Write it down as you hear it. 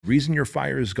Reason your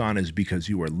fire is gone is because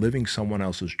you are living someone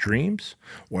else's dreams,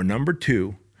 or number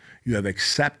two, you have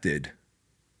accepted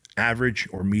average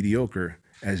or mediocre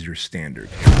as your standard.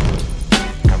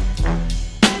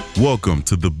 Welcome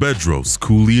to the Bedros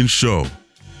Keuilian Show.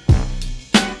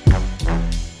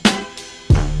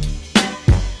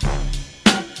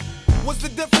 What's the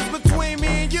difference between me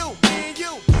and you?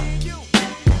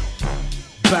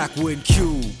 Back when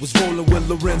Q was rolling with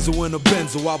Lorenzo in a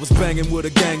Benzo, I was banging with a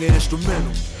gang of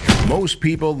instrumentals. Most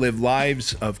people live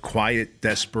lives of quiet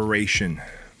desperation.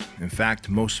 In fact,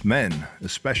 most men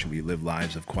especially live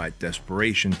lives of quiet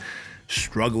desperation,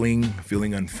 struggling,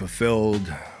 feeling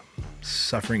unfulfilled,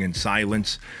 suffering in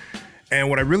silence. And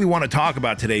what I really want to talk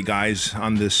about today, guys,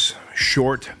 on this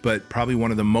short but probably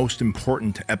one of the most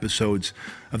important episodes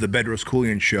of the Bedros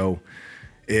Keuilian Show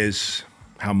is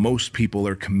how most people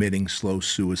are committing slow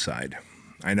suicide.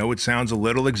 I know it sounds a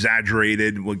little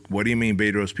exaggerated. What do you mean,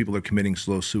 Bedros? People are committing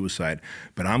slow suicide.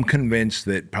 But I'm convinced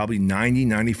that probably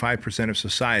 95% of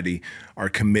society are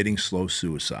committing slow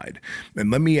suicide. And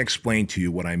let me explain to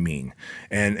you what I mean.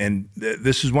 And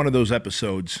this is one of those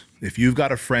episodes. If you've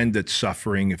got a friend that's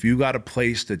suffering, if you've got a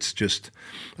place that's just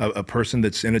a person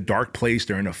that's in a dark place,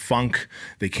 they're in a funk,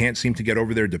 they can't seem to get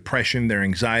over their depression, their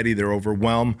anxiety, their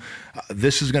overwhelm,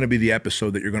 this is going to be the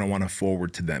episode that you're going to want to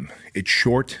forward to them. It's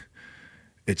short.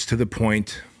 It's to the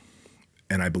point,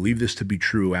 and I believe this to be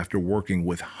true after working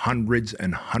with hundreds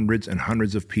and hundreds and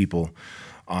hundreds of people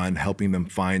on helping them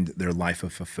find their life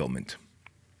of fulfillment.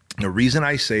 The reason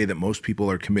I say that most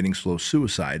people are committing slow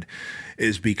suicide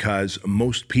is because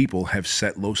most people have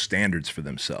set low standards for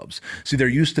themselves. See, there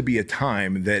used to be a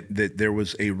time that there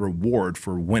was a reward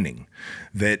for winning,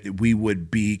 that we would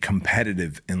be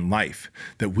competitive in life,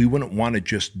 that we wouldn't want to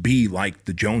just be like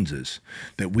the Joneses,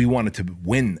 that we wanted to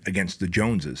win against the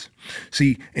Joneses.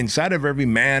 See, inside of every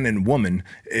man and woman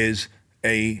is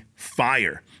a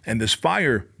fire, and this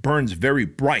fire burns very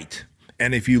bright.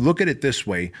 And if you look at it this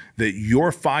way, that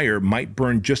your fire might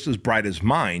burn just as bright as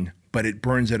mine, but it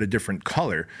burns at a different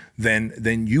color,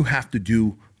 then you have to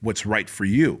do what's right for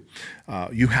you.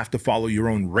 You have to follow your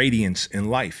own radiance in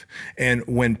life. And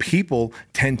when people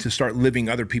tend to start living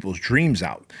other people's dreams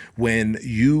out, when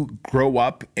you grow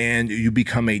up and you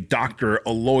become a doctor,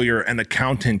 a lawyer, an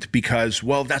accountant, because,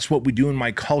 well, that's what we do in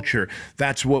my culture.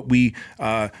 That's what we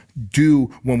do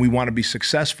when we want to be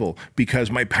successful, because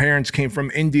my parents came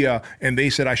from India and they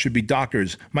said I should be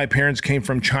doctors. My parents came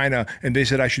from China and they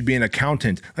said I should be an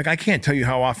accountant. Like, I can't tell you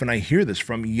how often I hear this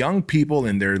from young people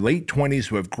in their late 20s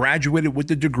who have graduated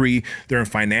with a degree. They're in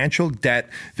financial debt.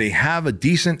 They have a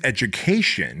decent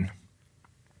education.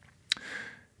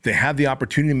 They have the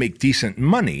opportunity to make decent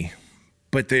money,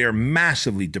 but they are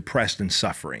massively depressed and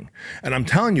suffering. And I'm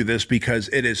telling you this because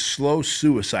it is slow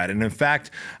suicide. And in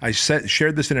fact, I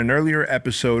shared this in an earlier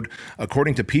episode.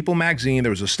 According to People magazine,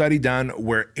 there was a study done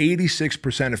where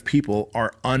 86% of people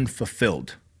are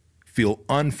unfulfilled, feel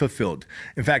unfulfilled.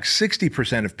 In fact,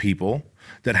 60% of people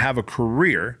that have a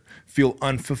career feel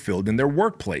unfulfilled in their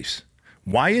workplace.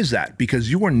 Why is that? Because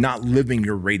you are not living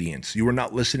your radiance. You are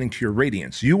not listening to your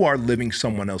radiance. You are living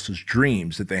someone else's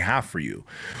dreams that they have for you.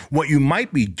 What you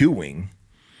might be doing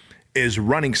is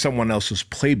running someone else's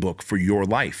playbook for your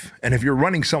life. And if you're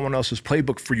running someone else's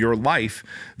playbook for your life,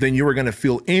 then you are going to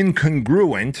feel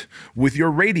incongruent with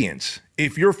your radiance.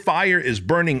 If your fire is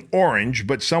burning orange,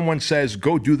 but someone says,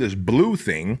 go do this blue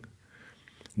thing,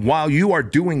 while you are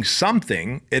doing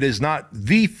something, it is not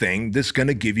the thing that's going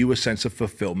to give you a sense of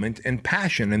fulfillment and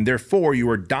passion. And therefore, you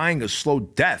are dying a slow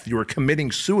death. You are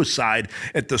committing suicide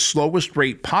at the slowest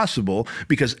rate possible,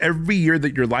 because every year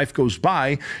that your life goes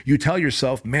by, you tell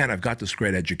yourself, man, I've got this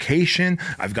great education.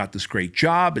 I've got this great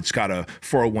job. It's got a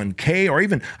 401k, or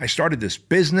even I started this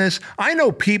business. I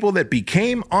know people that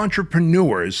became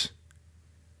entrepreneurs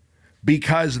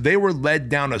because they were led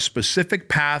down a specific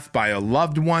path by a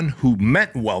loved one who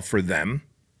meant well for them,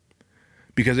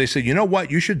 because they said, you know what,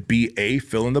 you should be a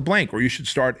fill in the blank, or you should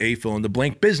start a fill in the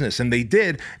blank business. And they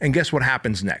did. And guess what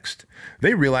happens next?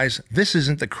 They realize this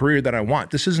isn't the career that I want.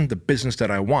 This isn't the business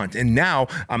that I want. And now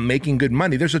I'm making good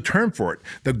money. There's a term for it,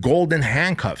 the golden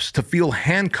handcuffs, to feel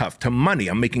handcuffed to money.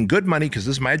 I'm making good money because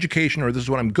this is my education, or this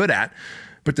is what I'm good at.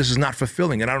 But this is not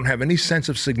fulfilling, and I don't have any sense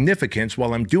of significance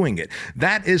while I'm doing it.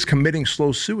 That is committing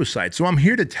slow suicide. So I'm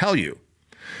here to tell you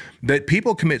that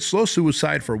people commit slow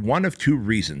suicide for one of two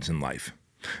reasons in life.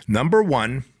 Number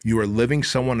one, you are living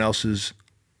someone else's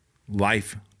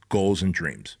life goals and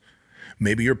dreams.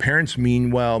 Maybe your parents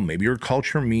mean well, maybe your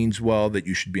culture means well, that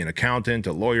you should be an accountant,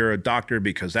 a lawyer, a doctor,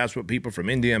 because that's what people from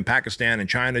India and Pakistan and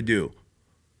China do.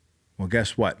 Well,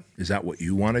 guess what? Is that what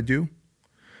you want to do?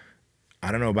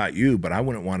 I don't know about you, but I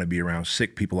wouldn't want to be around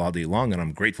sick people all day long. And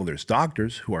I'm grateful there's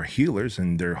doctors who are healers,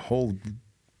 and their whole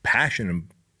passion and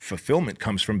fulfillment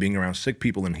comes from being around sick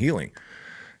people and healing.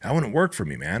 That wouldn't work for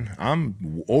me, man.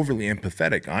 I'm overly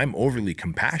empathetic. I'm overly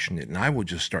compassionate, and I will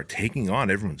just start taking on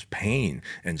everyone's pain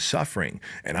and suffering,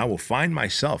 and I will find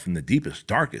myself in the deepest,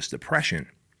 darkest depression.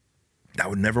 That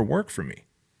would never work for me.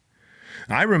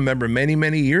 I remember many,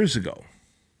 many years ago,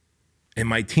 in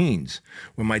my teens,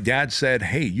 when my dad said,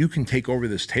 hey, you can take over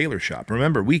this tailor shop.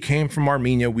 Remember, we came from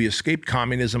Armenia. We escaped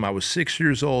communism. I was 6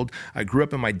 years old. I grew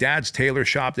up in my dad's tailor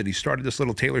shop that he started this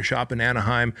little tailor shop in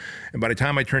Anaheim. And by the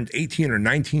time I turned 18 or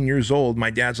 19 years old,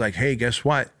 my dad's like, hey, guess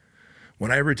what? When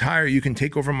I retire, you can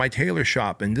take over my tailor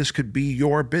shop, and this could be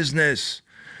your business.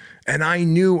 And I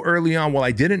knew early on, well,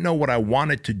 I didn't know what I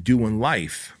wanted to do in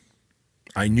life.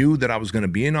 I knew that I was going to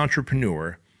be an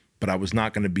entrepreneur, but I was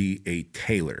not going to be a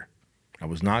tailor. I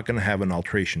was not going to have an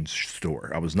alteration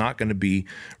store. I was not going to be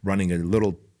running a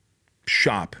little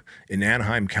shop in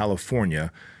Anaheim,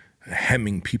 California,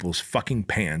 hemming people's fucking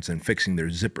pants and fixing their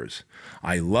zippers.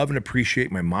 I love and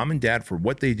appreciate my mom and dad for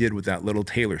what they did with that little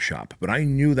tailor shop, but I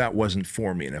knew that wasn't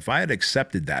for me. And if I had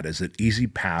accepted that as an easy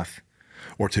path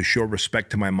or to show respect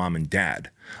to my mom and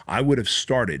dad, I would have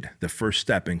started the first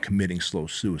step in committing slow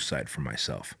suicide for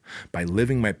myself by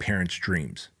living my parents'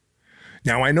 dreams.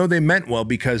 Now, I know they meant well,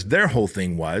 because their whole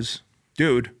thing was,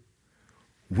 dude,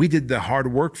 we did the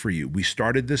hard work for you. We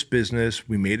started this business.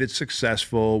 We made it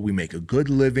successful. We make a good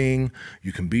living.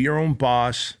 You can be your own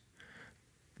boss.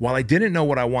 While I didn't know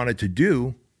what I wanted to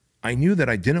do, I knew that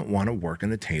I didn't want to work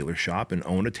in a tailor shop and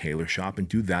own a tailor shop and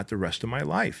do that the rest of my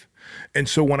life. And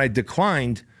so when I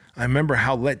declined, I remember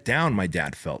how let down my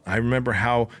dad felt. I remember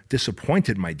how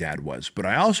disappointed my dad was. But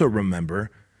I also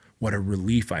remember what a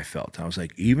relief I felt. I was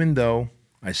like, even though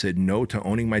I said no to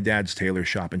owning my dad's tailor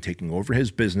shop and taking over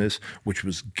his business, which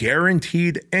was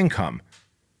guaranteed income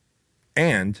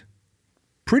and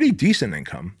pretty decent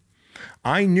income,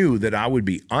 I knew that I would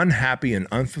be unhappy and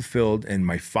unfulfilled, and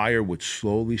my fire would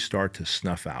slowly start to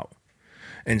snuff out.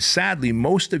 And sadly,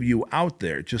 most of you out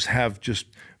there just have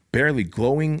barely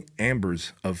glowing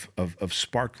embers of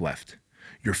spark left.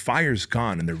 Your fire's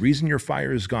gone, and the reason your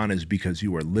fire is gone is because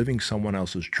you are living someone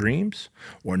else's dreams,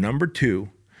 or number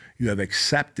two, you have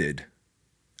accepted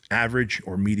average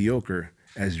or mediocre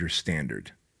as your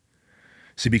standard.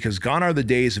 See, because gone are the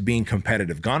days of being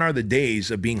competitive. Gone are the days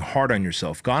of being hard on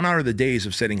yourself. Gone are the days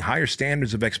of setting higher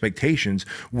standards of expectations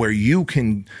where you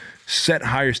can set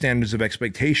higher standards of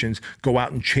expectations, go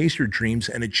out and chase your dreams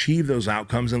and achieve those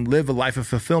outcomes and live a life of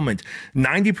fulfillment.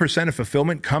 90% of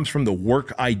fulfillment comes from the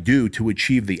work I do to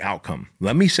achieve the outcome.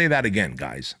 Let me say that again,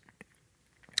 guys.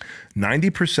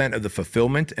 90% of the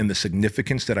fulfillment and the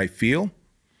significance that I feel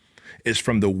is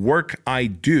from the work I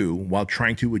do while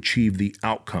trying to achieve the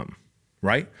outcome.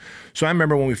 Right? So I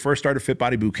remember when we first started Fit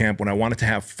Body Bootcamp, when I wanted to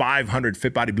have 500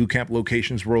 Fit Body Bootcamp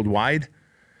locations worldwide,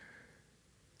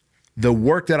 the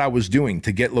work that I was doing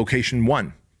to get location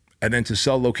 1, and then to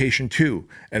sell location 2,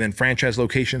 and then franchise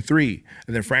location 3,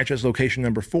 and then franchise location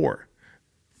number 4,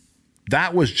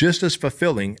 that was just as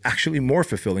fulfilling, actually more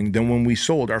fulfilling than when we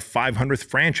sold our 500th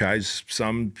franchise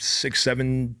some 6,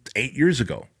 7, 8 years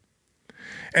ago.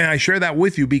 And I share that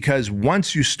with you because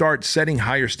once you start setting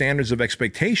higher standards of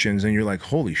expectations and you're like,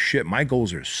 holy shit, my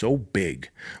goals are so big,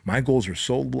 my goals are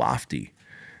so lofty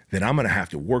that I'm going to have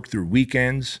to work through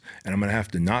weekends, and I'm going to have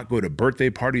to not go to birthday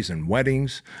parties and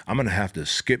weddings. I'm going to have to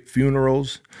skip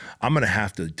funerals. I'm going to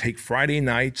have to take Friday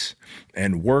nights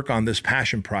and work on this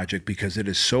passion project because it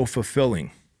is so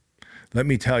fulfilling. Let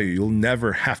me tell you, you'll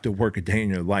never have to work a day in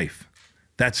your life.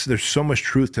 There's so much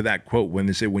truth to that quote when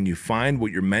they say, when you find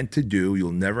what you're meant to do,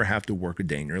 you'll never have to work a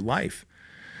day in your life.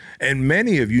 And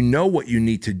many of you know what you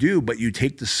need to do, but you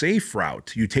take the safe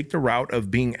route. You take the route of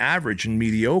being average and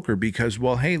mediocre because,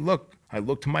 well, hey, look, I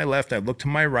look to my left, I look to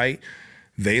my right.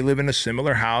 They live in a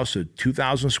similar house, a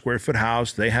 2,000 square foot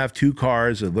house. They have 2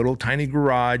 cars, a little tiny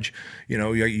garage. You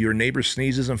know, your neighbor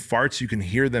sneezes and farts. You can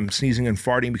hear them sneezing and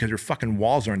farting because their fucking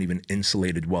walls aren't even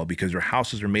insulated well because their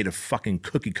houses are made of fucking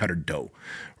cookie cutter dough,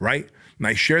 right? And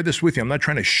I share this with you. I'm not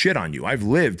trying to shit on you. I've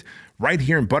lived right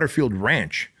here in Butterfield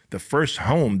Ranch, the first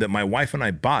home that my wife and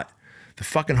I bought. The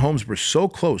fucking homes were so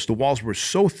close. The walls were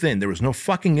so thin. There was no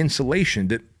fucking insulation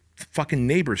that fucking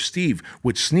neighbor Steve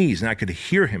would sneeze and I could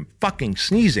hear him fucking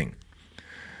sneezing.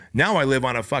 Now I live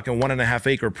on a fucking 1.5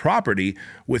 acre property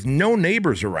with no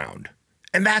neighbors around.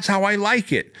 And that's how I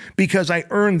like it because I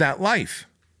earned that life.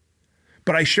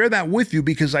 But I share that with you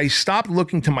because I stopped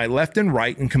looking to my left and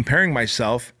right and comparing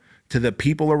myself to the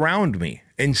people around me.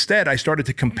 Instead, I started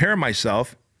to compare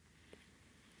myself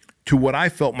to what I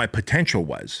felt my potential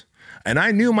was. And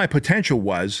I knew my potential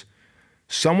was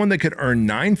someone that could earn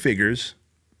 9 figures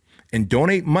and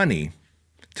donate money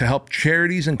to help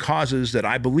charities and causes that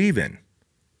I believe in.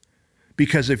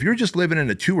 Because if you're just living in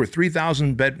a 2,000 or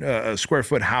 3,000 square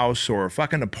foot house or a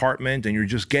fucking apartment and you're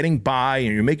just getting by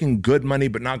and you're making good money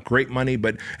but not great money,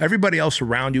 but everybody else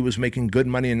around you is making good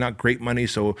money and not great money,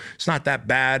 so it's not that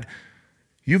bad,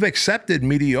 you've accepted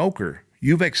mediocre.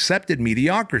 You've accepted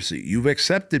mediocrity. You've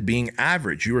accepted being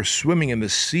average. You are swimming in the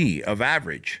sea of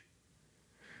average.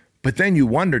 But then you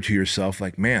wonder to yourself,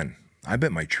 like, man, I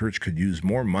bet my church could use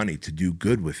more money to do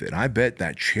good with it. I bet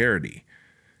that charity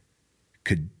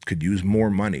could use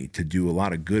more money to do a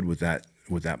lot of good with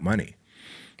that money.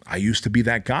 I used to be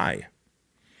that guy.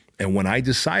 And when I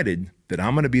decided that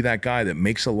I'm going to be that guy that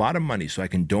makes a lot of money so I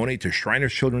can donate to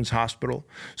Shriners Children's Hospital,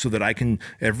 so that I can,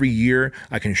 every year,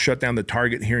 I can shut down the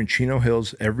Target here in Chino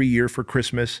Hills every year for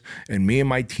Christmas. And me and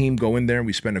my team go in there and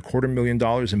we spend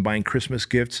 $250,000 in buying Christmas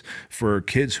gifts for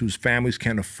kids whose families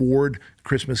can't afford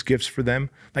Christmas gifts for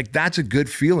them. Like, that's a good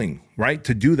feeling, right?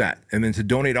 To do that. And then to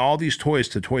donate all these toys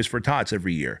to Toys for Tots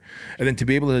every year. And then to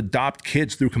be able to adopt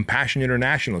kids through Compassion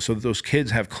International so that those kids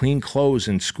have clean clothes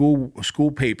and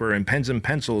school paper and pens and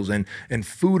pencils and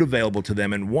food available to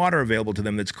them and water available to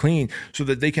them that's clean, so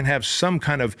that they can have some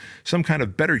kind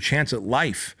of better chance at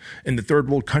life in the third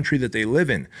world country that they live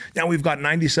in. Now we've got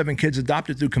 97 kids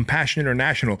adopted through Compassion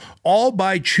International, all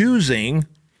by choosing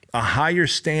a higher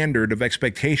standard of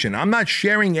expectation. I'm not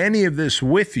sharing any of this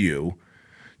with you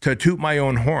to toot my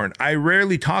own horn. I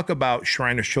rarely talk about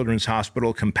Shriners Children's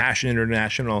Hospital, Compassion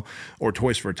International, or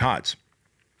Toys for Tots.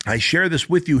 I share this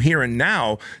with you here and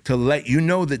now to let you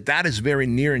know that that is very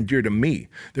near and dear to me.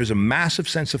 There's a massive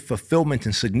sense of fulfillment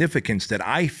and significance that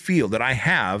I feel that I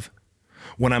have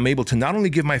when I'm able to not only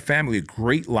give my family a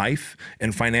great life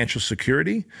and financial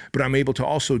security, but I'm able to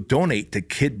also donate to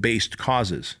kid-based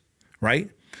causes, right?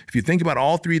 If you think about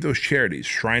all 3 of those charities,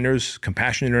 Shriners,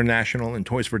 Compassion International, and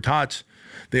Toys for Tots,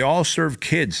 they all serve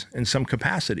kids in some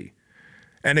capacity.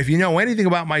 And if you know anything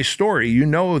about my story, you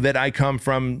know that I come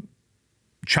from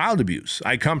child abuse.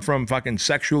 I come from fucking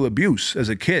sexual abuse as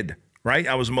a kid, right?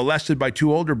 I was molested by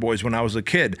 2 older boys when I was a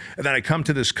kid. And then I come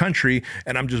to this country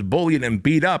and I'm just bullied and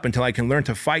beat up until I can learn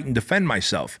to fight and defend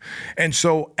myself. And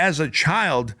so as a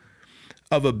child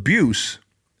of abuse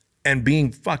and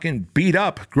being fucking beat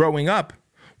up growing up,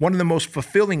 one of the most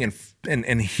fulfilling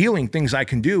and healing things I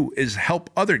can do is help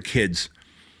other kids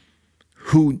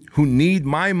who need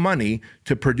my money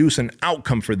to produce an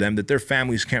outcome for them that their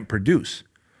families can't produce.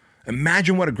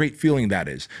 Imagine what a great feeling that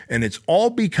is. And it's all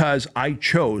because I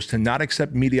chose to not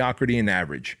accept mediocrity and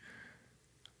average.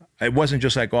 It wasn't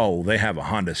just like, oh, they have a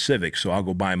Honda Civic, so I'll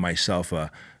go buy myself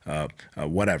a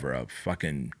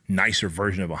fucking nicer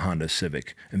version of a Honda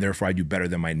Civic, and therefore I do better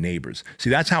than my neighbors. See,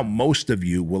 that's how most of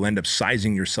you will end up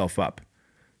sizing yourself up.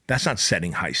 That's not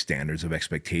setting high standards of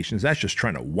expectations. That's just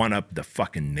trying to one-up the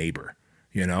fucking neighbor,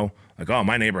 you know? Like, oh,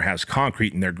 my neighbor has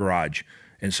concrete in their garage,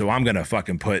 and so I'm going to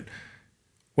fucking put,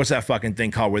 what's that fucking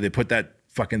thing called where they put that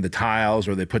fucking the tiles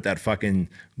or they put that fucking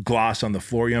gloss on the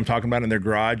floor, you know what I'm talking about, in their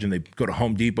garage, and they go to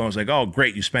Home Depot and it's like, oh,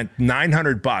 great, you spent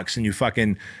 $900 and you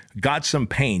fucking got some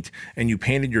paint and you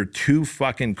painted your 2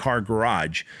 fucking car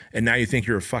garage and now you think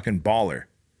you're a fucking baller.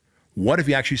 What if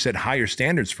you actually set higher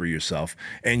standards for yourself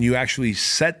and you actually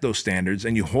set those standards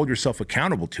and you hold yourself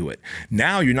accountable to it?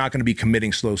 Now you're not going to be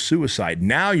committing slow suicide.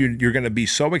 Now you're going to be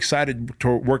so excited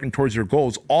working towards your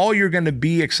goals. All you're going to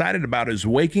be excited about is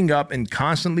waking up and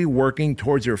constantly working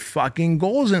towards your fucking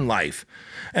goals in life.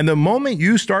 And the moment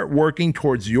you start working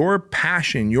towards your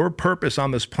passion, your purpose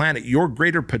on this planet, your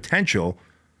greater potential,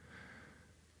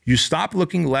 you stop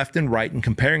looking left and right and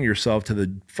comparing yourself to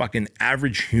the fucking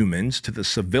average humans, to the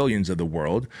civilians of the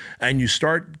world, and you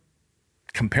start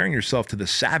comparing yourself to the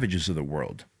savages of the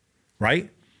world,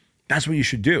 right? That's what you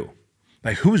should do.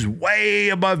 Like, who's way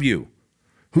above you?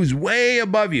 Who's way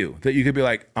above you that you could be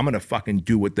like, I'm going to fucking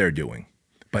do what they're doing.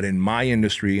 But in my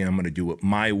industry, I'm going to do it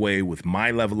my way with my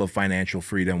level of financial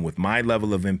freedom, with my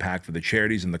level of impact for the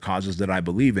charities and the causes that I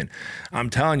believe in.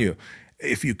 I'm telling you,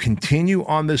 if you continue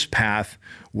on this path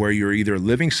where you're either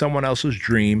living someone else's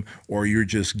dream or you're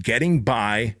just getting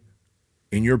by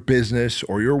in your business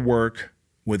or your work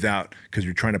because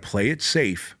you're trying to play it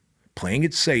safe, playing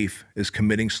it safe is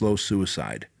committing slow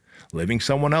suicide. Living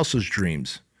someone else's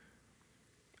dreams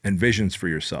and visions for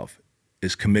yourself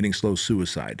is committing slow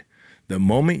suicide. The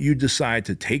moment you decide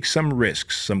to take some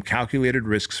risks, some calculated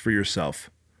risks for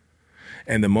yourself,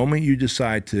 and the moment you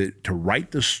decide to write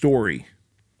the story,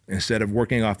 instead of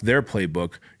working off their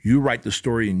playbook, you write the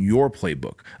story in your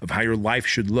playbook of how your life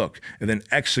should look and then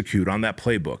execute on that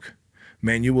playbook.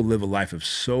 Man, you will live a life of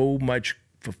so much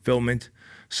fulfillment,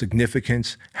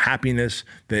 significance, happiness,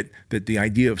 that the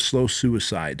idea of slow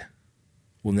suicide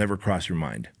will never cross your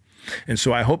mind. And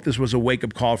so I hope this was a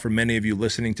wake-up call for many of you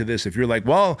listening to this. If you're like,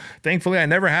 well, thankfully I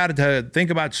never had to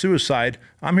think about suicide,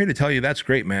 I'm here to tell you that's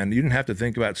great, man. You didn't have to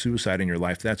think about suicide in your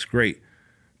life. That's great.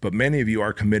 But many of you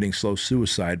are committing slow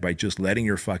suicide by just letting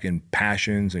your fucking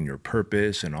passions and your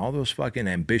purpose and all those fucking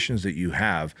ambitions that you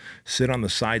have sit on the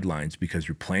sidelines because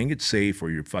you're playing it safe or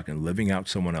you're fucking living out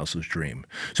someone else's dream.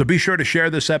 So be sure to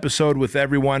share this episode with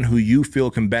everyone who you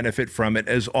feel can benefit from it.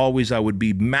 As always, I would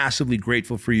be massively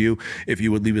grateful for you if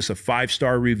you would leave us a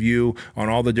 5-star review on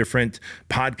all the different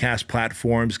podcast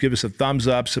platforms. Give us a thumbs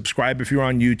up, subscribe if you're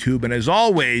on YouTube. And as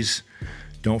always,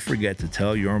 don't forget to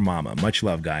tell your mama. Much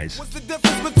love, guys. What's the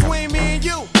difference between me and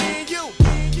you?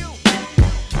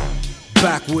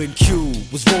 Back when Q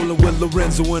was rolling with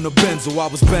Lorenzo in a Benzo, I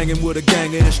was banging with a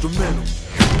gang of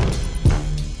instrumentals.